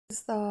This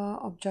is the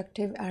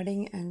objective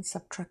adding and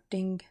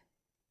subtracting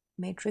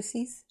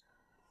matrices.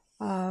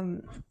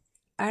 Adding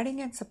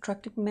and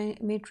subtracting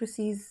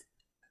matrices,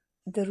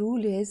 the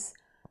rule is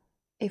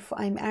if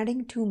I'm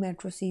adding two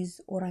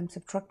matrices or I'm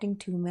subtracting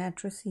two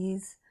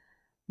matrices,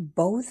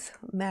 both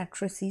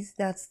matrices,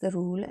 that's the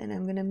rule, and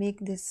I'm going to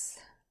make this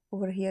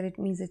over here, it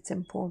means it's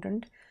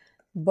important.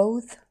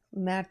 Both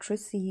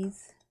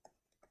matrices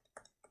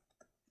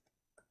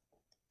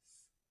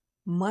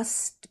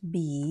must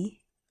be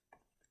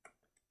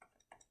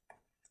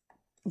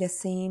the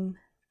same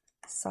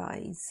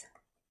size.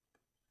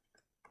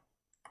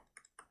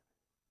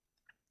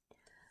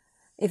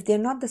 If they're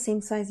not the same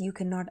size, you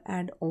cannot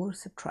add or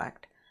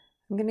subtract.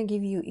 I'm going to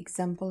give you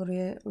example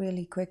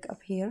really quick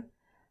up here.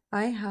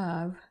 I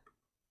have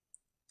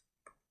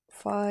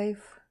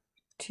 5,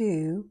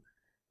 2,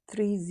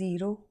 3,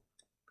 0,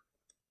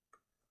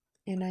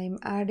 and I'm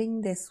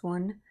adding this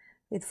one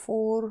with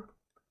 4,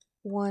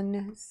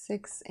 1,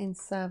 6, and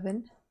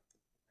 7.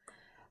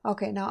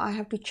 Okay, now I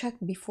have to check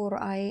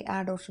before I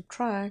add or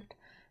subtract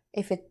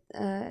if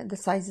the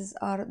sizes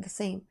are the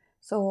same.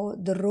 So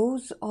the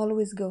rows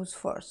always goes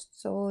first.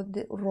 So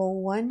the row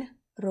 1,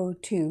 row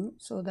 2,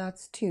 so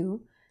that's 2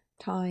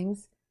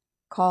 times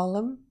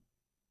column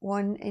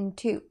 1 and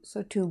 2,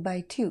 so 2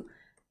 by 2.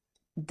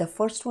 The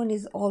first one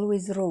is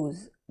always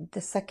rows,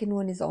 the second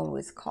one is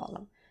always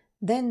column.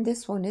 Then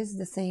this one is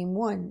the same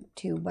one,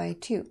 2 by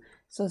 2.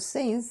 So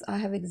since I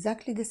have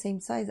exactly the same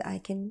size, I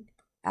can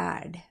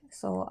add.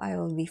 So I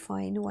will be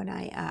fine when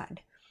I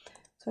add.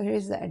 So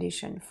here's the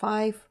addition.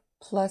 5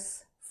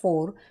 plus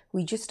 4.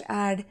 We just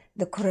add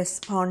the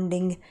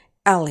corresponding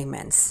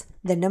elements.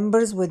 The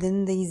numbers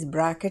within these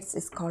brackets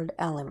is called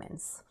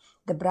elements.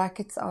 The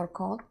brackets are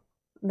called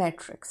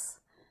matrix.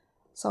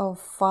 So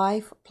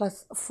 5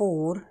 plus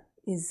 4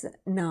 is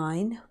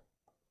 9.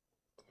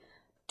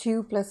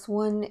 2 plus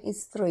 1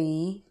 is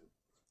 3.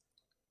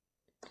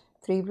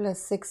 3 plus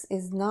 6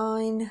 is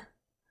 9.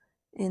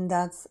 And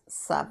that's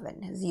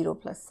 7. 0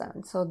 plus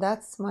 7. So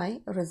that's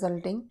my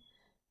resulting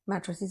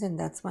matrices, and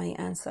that's my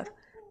answer.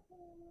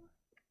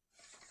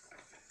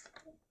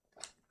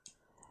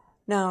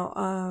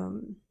 Now,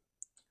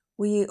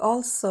 we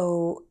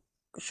also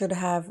should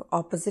have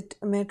opposite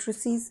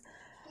matrices.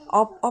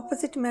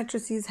 Opposite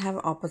matrices have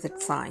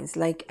opposite signs.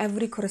 Like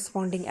every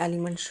corresponding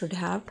element should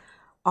have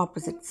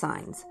opposite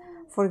signs.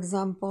 For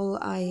example,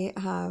 I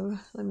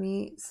have, let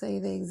me say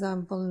the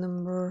example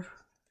number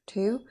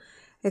 2.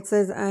 It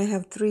says I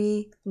have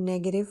 3,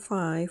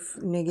 -5,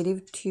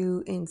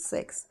 -2, and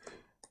 6.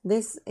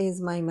 This is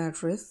my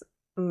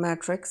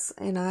matrix,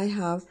 and I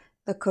have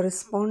the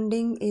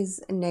corresponding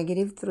is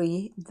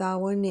 -3. That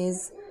one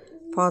is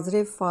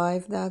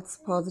 +5. That's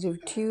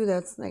 +2.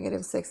 That's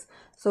 -6.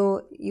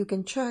 So you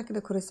can check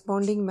the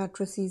corresponding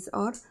matrices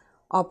are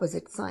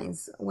opposite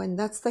signs. When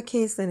that's the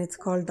case, then it's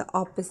called the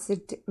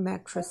opposite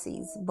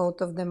matrices.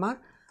 Both of them are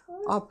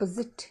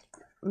opposite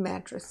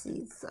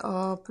matrices.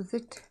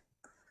 Opposite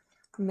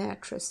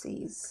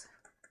matrices.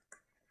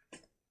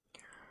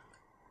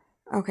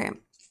 Okay,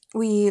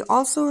 we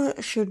also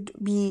should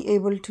be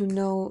able to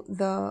know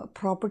the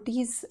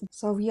properties.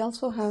 So we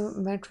also have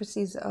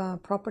matrices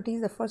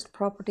properties. The first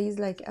property is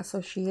like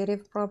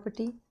associative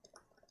property.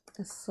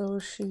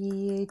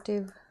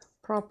 Associative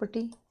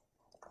property.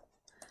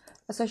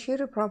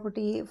 Associative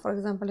property, for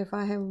example, if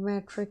I have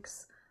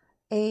matrix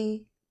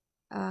A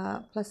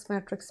plus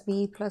matrix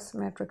B plus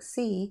matrix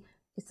C,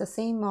 it's the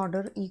same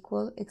order,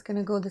 equal, it's going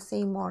to go the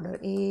same order,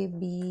 A,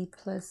 B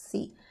plus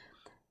C.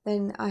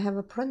 Then I have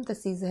a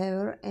parenthesis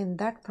here, and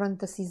that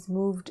parenthesis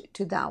moved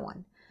to that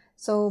one.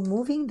 So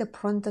moving the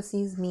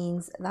parentheses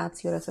means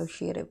that's your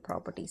associative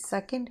property.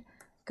 Second,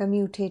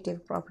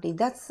 commutative property.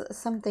 That's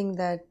something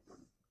that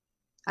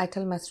I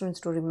tell my students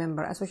to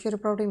remember.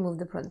 Associative property, move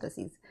the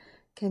parentheses.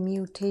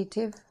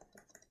 Commutative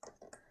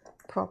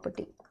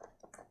property.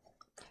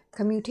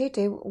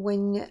 Commutative,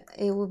 when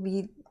it will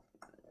be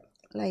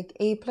like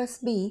A plus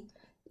B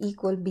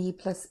equal B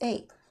plus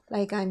A.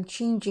 Like I'm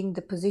changing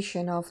the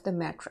position of the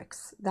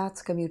matrix.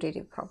 That's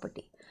commutative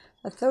property.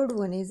 The third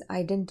one is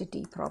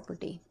identity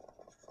property.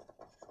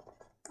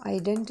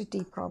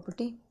 Identity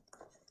property.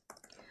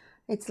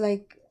 It's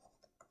like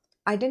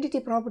identity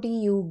property,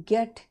 you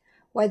get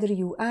whether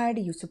you add,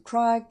 you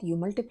subtract, you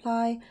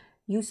multiply,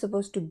 you're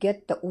supposed to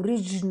get the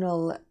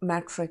original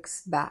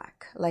matrix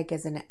back, like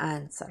as an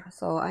answer.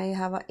 So I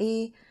have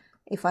A.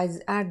 If I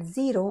add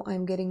 0,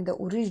 I'm getting the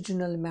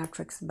original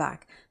matrix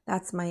back.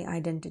 That's my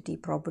identity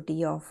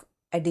property of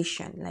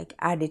addition, like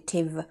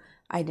additive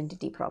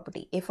identity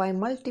property. If I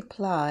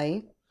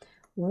multiply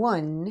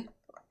 1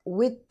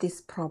 with this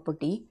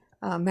property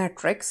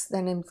matrix,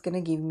 then it's going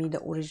to give me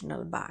the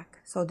original back.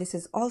 So this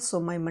is also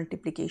my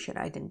multiplication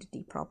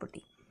identity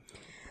property.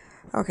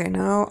 Okay,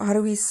 now how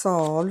do we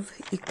solve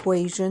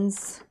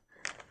equations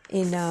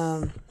in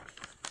a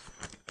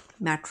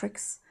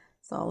matrix?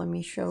 So let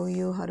me show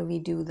you how do we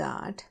do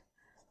that.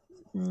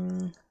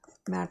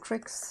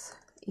 Matrix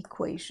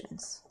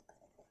equations.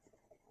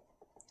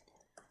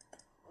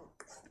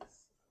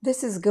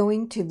 This is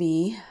going to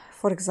be,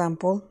 for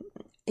example,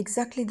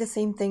 exactly the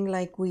same thing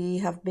like we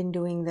have been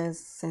doing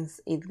this since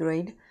 8th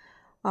grade.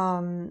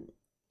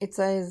 It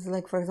says,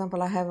 like, for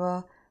example, I have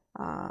a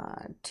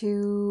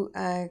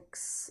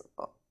 2x,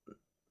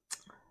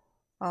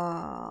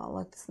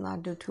 let's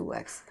not do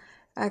 2x,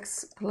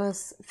 x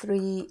plus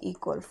 3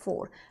 equal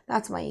 4.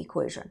 That's my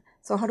equation.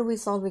 So how do we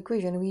solve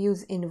equation? We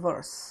use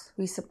inverse.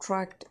 We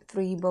subtract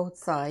 3 both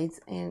sides,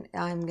 and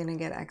I'm going to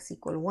get x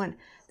equal 1.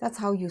 That's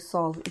how you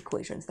solve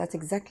equations. That's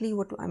exactly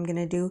what I'm going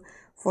to do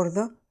for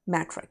the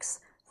matrix.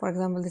 For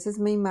example, this is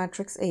my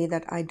matrix A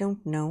that I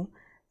don't know,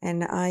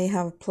 and I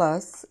have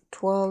plus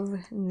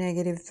 12,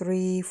 negative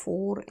 3,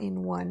 4,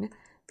 and 1.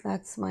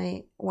 That's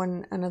my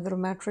another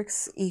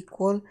matrix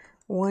equal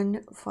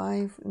 1,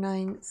 5,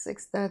 9,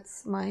 6.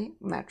 That's my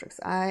matrix.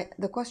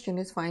 The question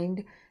is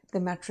find the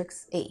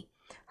matrix A.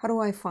 How do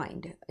I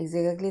find?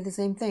 Exactly the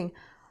same thing.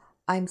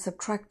 I'm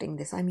subtracting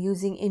this. I'm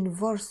using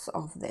inverse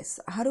of this.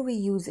 How do we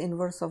use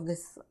inverse of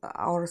this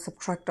or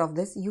subtract of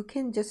this? You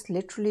can just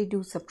literally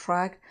do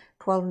subtract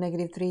 12,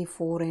 negative 3,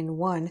 4, and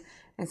 1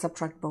 and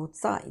subtract both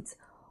sides.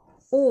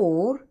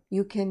 Or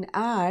you can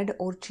add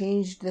or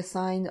change the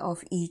sign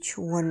of each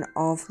one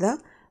of the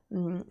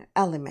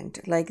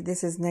element. Like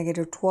this is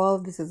negative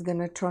 12, this is going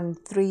to turn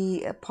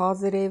 3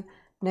 positive,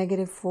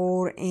 negative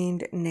 4,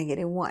 and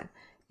negative 1.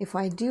 If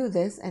I do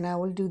this, and I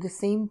will do the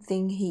same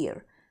thing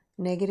here,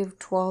 negative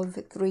 12,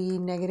 3,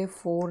 negative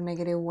 4,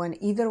 negative 1.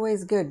 Either way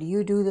is good.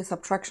 You do the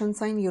subtraction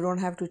sign. You don't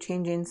have to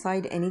change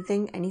inside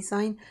anything, any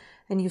sign,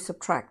 and you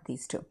subtract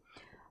these two.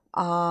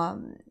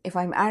 If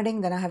I'm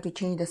adding, then I have to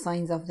change the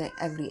signs of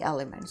every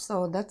element.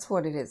 So that's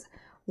what it is.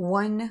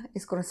 1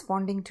 is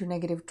corresponding to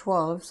negative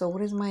 12. So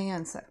what is my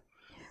answer?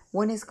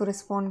 1 is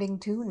corresponding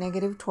to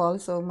negative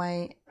 12. So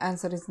my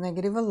answer is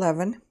negative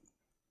 11.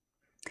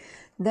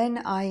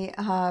 Then I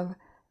have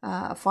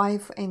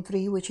 5 and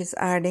 3, which is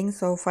adding.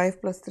 So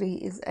 5 plus 3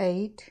 is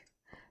 8.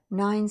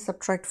 9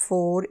 subtract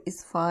 4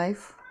 is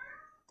 5.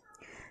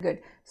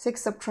 Good.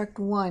 6 subtract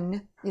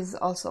 1 is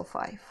also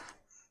 5.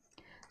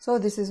 So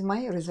this is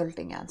my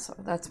resulting answer.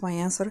 That's my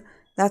answer.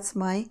 That's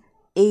my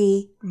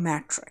A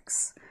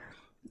matrix.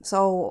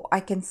 So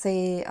I can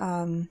say,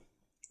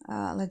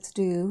 let's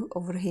do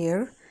over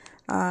here.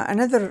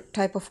 Another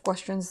type of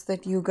questions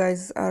that you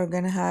guys are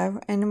going to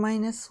have. N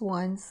minus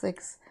 1,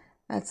 6.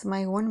 That's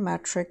my one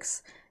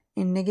matrix.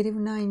 In negative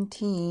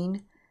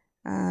 19,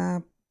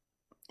 and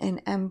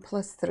M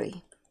plus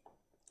 3.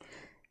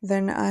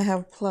 Then I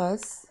have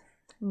plus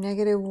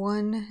negative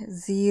 1,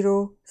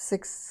 0,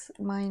 6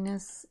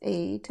 minus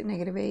 8,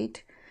 negative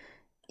 8,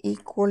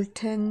 equal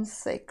 10,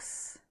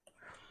 6.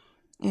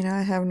 And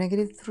I have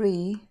negative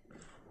 3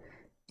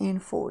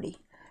 and 40.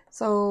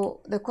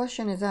 So the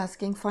question is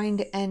asking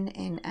find N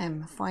and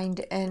M.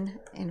 Find N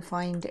and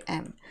find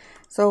M.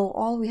 So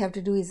all we have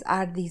to do is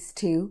add these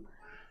two,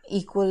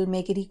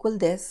 make it equal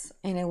this,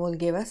 and it will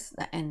give us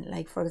the N.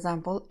 Like for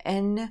example,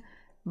 N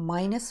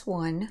minus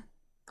 1,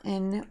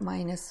 N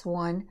minus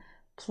 1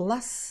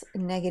 plus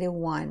negative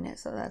 1,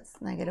 so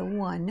that's negative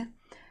 1,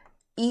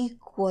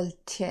 equal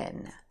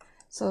 10.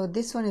 So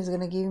this one is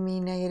going to give me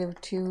negative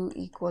 2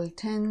 equal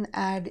 10.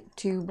 Add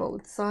 2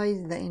 both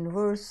sides, the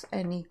inverse,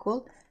 N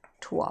equal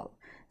 12.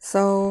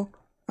 So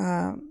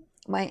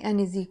my N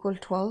is equal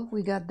 12.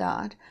 We got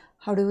that.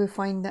 How do we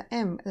find the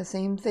M? The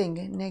same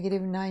thing.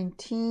 Negative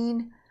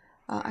 19.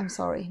 I'm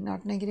sorry,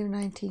 not negative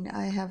 19.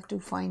 I have to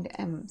find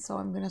M. So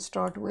I'm going to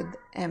start with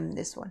M,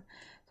 this one.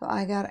 So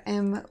I got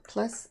M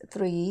plus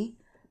 3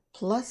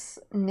 plus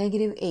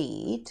negative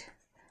 8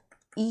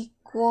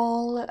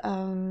 equal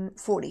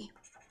 40.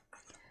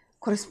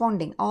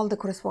 Corresponding, all the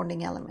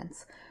corresponding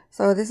elements.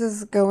 So this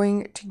is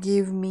going to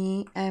give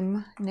me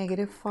M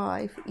negative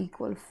 5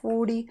 equal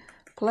 40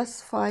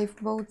 plus 5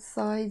 both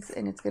sides,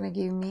 and it's going to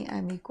give me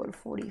M equal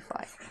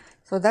 45.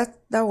 So that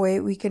way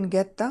we can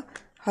get the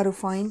how to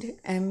find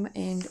M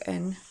and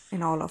N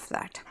and all of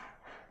that.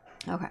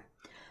 Okay,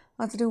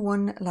 let's do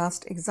one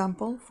last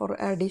example for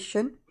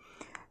addition.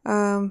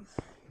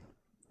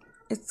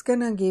 It's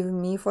gonna give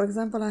me, for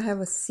example, I have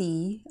a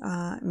C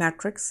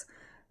matrix,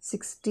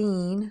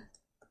 16,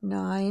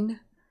 9,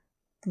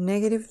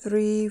 negative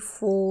 3,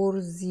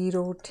 4,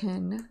 0,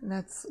 10.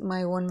 That's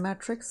my one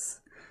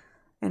matrix.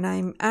 And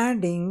I'm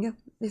adding,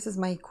 this is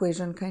my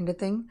equation kind of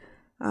thing,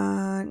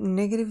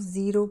 negative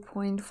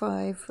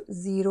 0.5,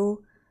 0,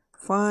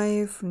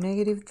 5,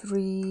 negative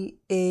 3,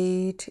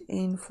 8,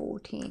 and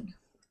 14.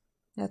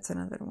 That's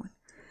another one.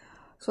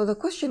 So the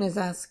question is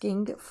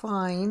asking,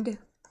 find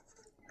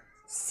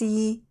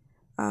C12,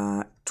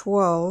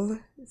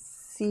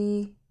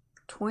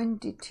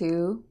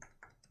 C22,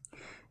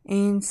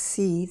 and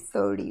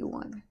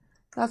C31.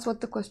 That's what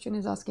the question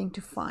is asking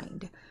to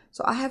find.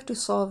 So I have to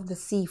solve the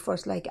C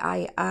first. Like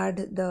I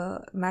add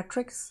the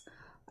matrix,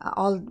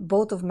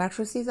 both of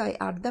matrices, I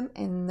add them,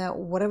 and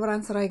whatever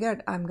answer I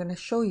get, I'm going to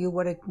show you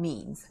what it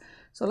means.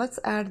 So let's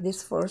add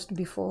this first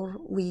before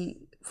we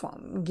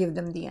give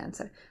them the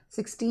answer.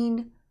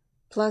 16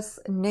 plus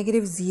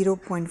negative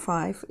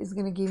 0.5 is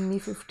going to give me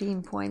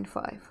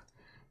 15.5.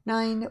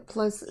 9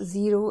 plus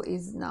 0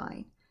 is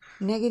 9.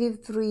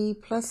 -3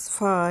 plus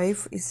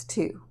 5 is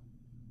 2.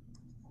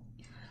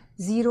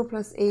 0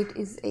 plus 8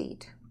 is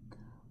 8.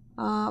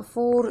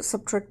 4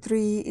 subtract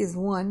 3 is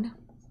 1.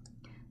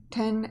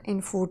 10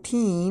 and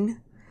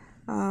 14.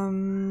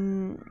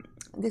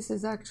 This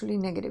is actually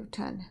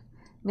 -10.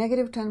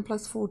 -10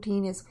 plus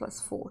 14 is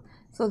 +4.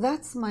 So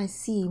that's my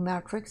C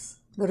matrix,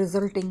 the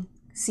resulting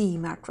C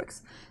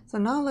matrix. So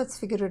now let's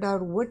figure it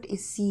out what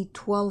is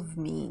C12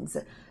 means.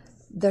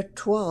 The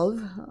 12,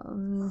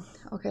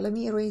 okay, let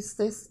me erase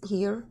this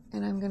here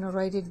and I'm going to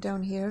write it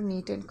down here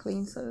neat and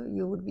clean so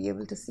you would be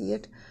able to see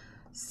it.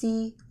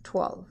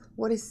 C12.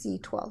 What is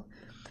C12?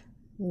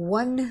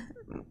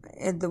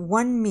 The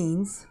 1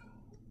 means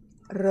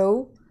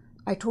row.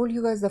 I told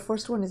you guys the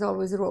first one is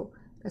always row.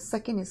 The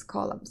second is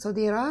column. So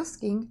they are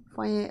asking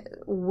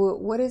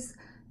what is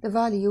the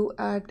value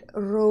at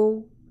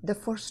row, the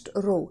first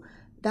row.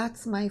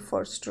 That's my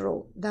first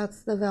row.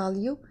 That's the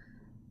value.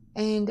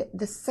 And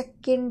the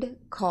second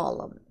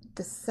column.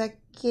 The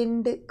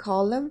second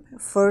column,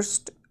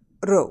 first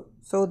row.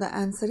 So the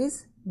answer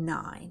is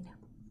 9.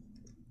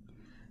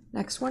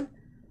 Next one,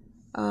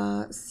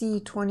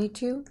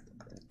 C22.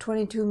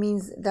 22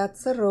 means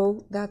that's a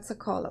row, that's a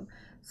column.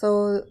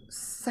 So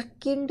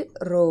second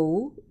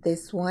row,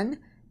 this one,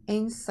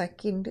 and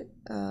second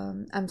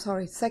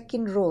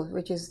row,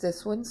 which is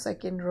this one,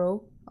 second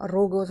row. A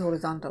row goes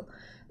horizontal.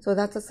 So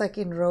that's a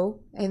second row,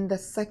 and the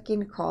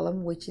second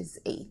column, which is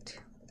 8.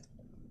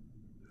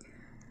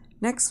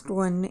 Next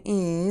one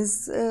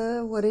is,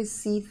 what is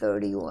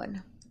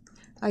C31?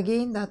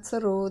 Again, that's a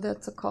row,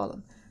 that's a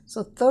column.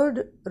 So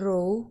third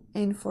row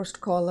and first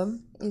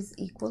column is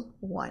equal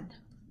 1.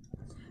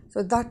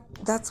 So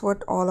that's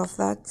what all of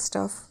that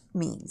stuff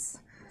means.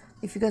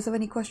 If you guys have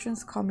any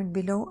questions, comment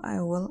below. I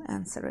will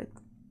answer it.